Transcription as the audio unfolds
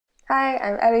Hi,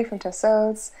 I'm Ellie from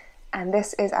Tussauds, and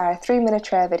this is our 3-minute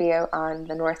trail video on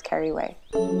the North Kerry Way.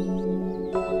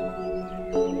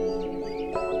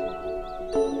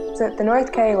 So the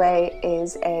North Kerry Way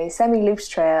is a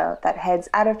semi-looped trail that heads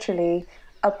out of Tralee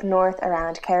up north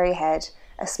around Kerry Head,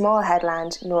 a small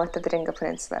headland north of the Dingle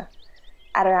Peninsula.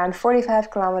 At around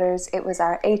 45 kilometres, it was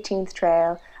our 18th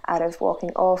trail out of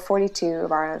walking all 42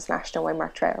 of Ireland's national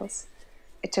waymark trails.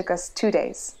 It took us 2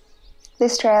 days.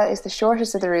 This trail is the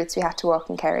shortest of the routes we had to walk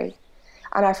in Kerry.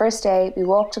 On our first day, we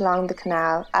walked along the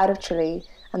canal out of Tralee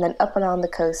and then up along the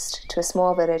coast to a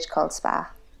small village called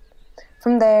Spa.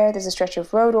 From there, there's a stretch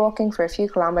of road walking for a few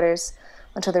kilometres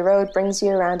until the road brings you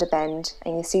around a bend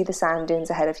and you see the sand dunes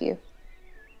ahead of you.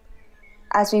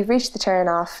 As we reached the turn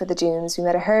off for the dunes, we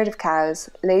met a herd of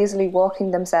cows lazily walking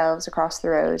themselves across the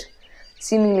road,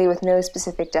 seemingly with no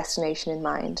specific destination in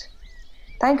mind.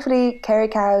 Thankfully, Kerry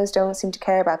cows don't seem to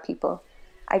care about people.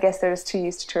 I guess they're just too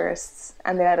used to tourists,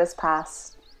 and they let us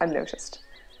pass unnoticed.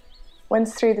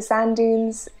 Once through the sand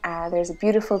dunes, there's a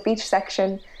beautiful beach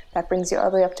section that brings you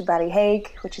all the way up to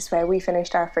Ballyheigue, which is where we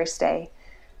finished our first day.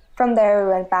 From there,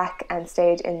 we went back and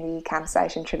stayed in the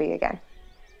campsite in Tralee again.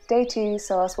 Day 2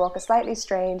 saw us walk a slightly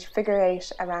strange figure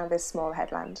 8 around this small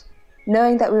headland.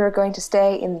 Knowing that we were going to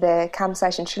stay in the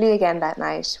campsite in Tralee again that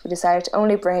night, we decided to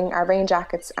only bring our rain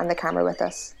jackets and the camera with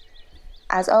us.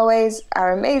 As always,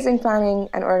 our amazing planning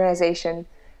and organisation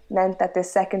meant that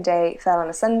this second day fell on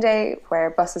a Sunday where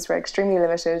buses were extremely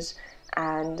limited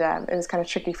and it was kind of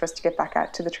tricky for us to get back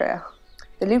out to the trail.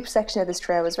 The loop section of this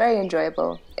trail was very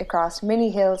enjoyable. It crossed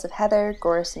many hills of heather,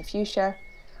 gorse and fuchsia,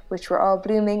 which were all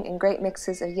blooming in great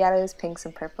mixes of yellows, pinks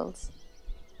and purples.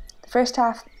 The first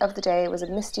half of the day was a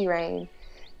misty rain,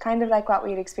 kind of like what we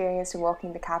had experienced in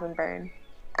walking the Cabin Burn,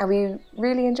 and we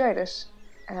really enjoyed it.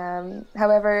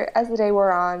 However, as the day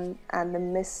wore on and the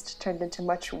mist turned into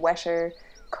much wetter,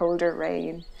 colder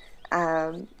rain,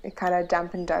 it kind of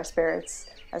dampened our spirits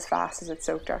as fast as it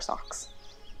soaked our socks.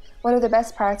 One of the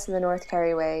best parts of the North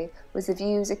Kerry Way was the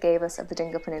views it gave us of the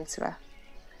Dingle Peninsula.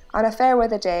 On a fair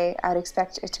weather day, I'd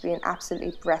expect it to be an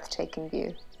absolutely breathtaking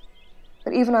view.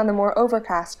 But even on the more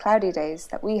overcast, cloudy days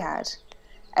that we had,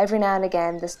 every now and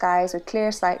again the skies would clear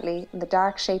slightly and the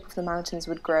dark shape of the mountains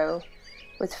would grow,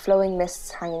 with flowing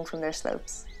mists hanging from their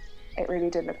slopes. It really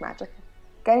did look magical.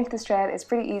 Getting to this trail is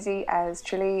pretty easy as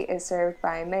Tralee is served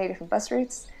by many different bus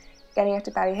routes. Getting out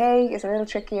to Ballyheigue is a little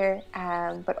trickier,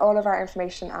 but all of our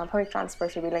information on public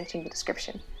transport will be linked in the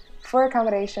description. For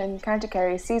accommodation, County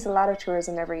Kerry sees a lot of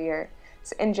tourism every year,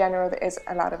 so in general there is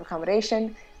a lot of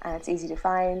accommodation and it's easy to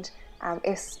find.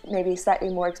 It's maybe slightly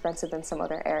more expensive than some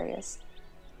other areas.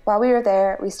 While we were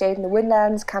there, we stayed in the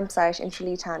Woodlands campsite in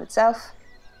Tralee town itself.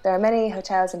 There are many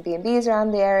hotels and B&Bs around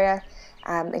the area,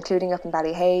 including up in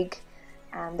Ballyheigue.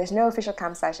 There's no official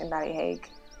campsite in Ballyheigue,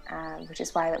 which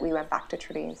is why that we went back to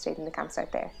Tralee and stayed in the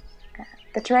campsite there.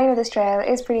 The terrain of this trail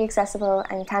is pretty accessible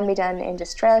and can be done in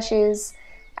just trail shoes.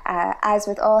 As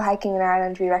with all hiking in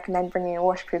Ireland, we recommend bringing a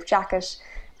waterproof jacket,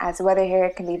 as the weather here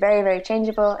can be very, very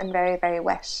changeable and very, very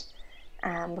wet.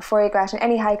 Before you go out on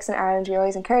any hikes in Ireland, we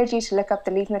always encourage you to look up the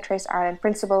Leaving No Trace Ireland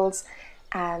principles,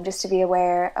 just to be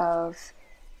aware of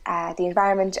the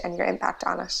environment and your impact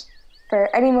on it.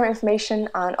 For any more information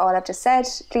on all I've just said,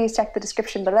 please check the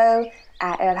description below.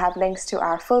 It'll have links to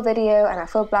our full video and our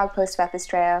full blog post about this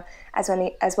trail, as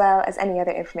well as any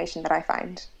other information that I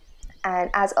find. And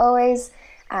as always,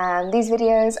 these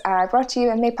videos are brought to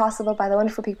you and made possible by the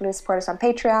wonderful people who support us on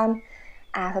Patreon.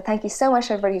 So thank you so much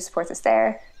to everybody who supports us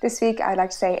there. This week I'd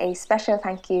like to say a special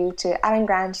thank you to Alan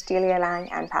Grant, Delia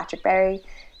Lang and Patrick Berry.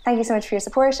 Thank you so much for your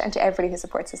support and to everybody who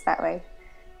supports us that way.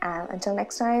 Until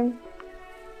next time,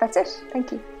 that's it.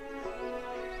 Thank you.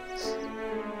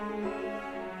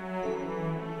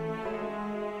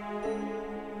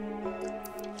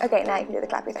 Okay, now you can do the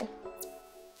clappy thing.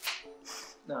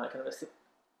 No, I kind of missed it.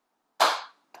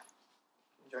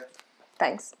 Enjoy.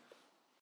 Thanks.